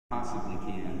possibly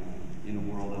can in a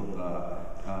world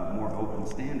of more open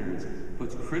standards,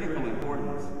 puts critical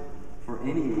importance for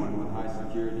anyone with high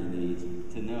security needs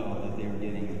to know that they're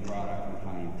getting a product with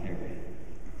high integrity.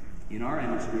 In our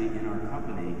industry, in our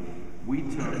company, we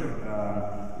took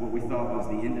what we thought was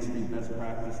the industry best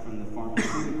practice from the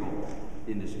pharmaceutical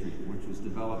industry, which was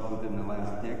developed within the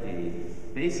last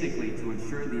decade, basically to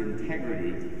ensure the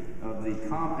integrity of the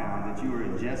compound that you are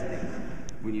ingesting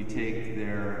when you take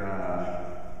their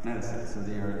medicine. So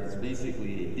it's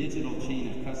basically a digital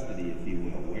chain of custody, if you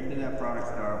will. Where did that product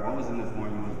start? What was in the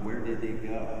formulas? Where did it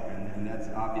go? And that's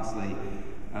obviously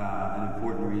an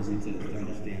important reason to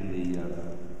understand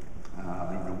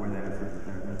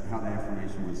how that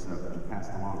information was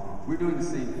passed along. We're doing the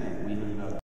same thing. We have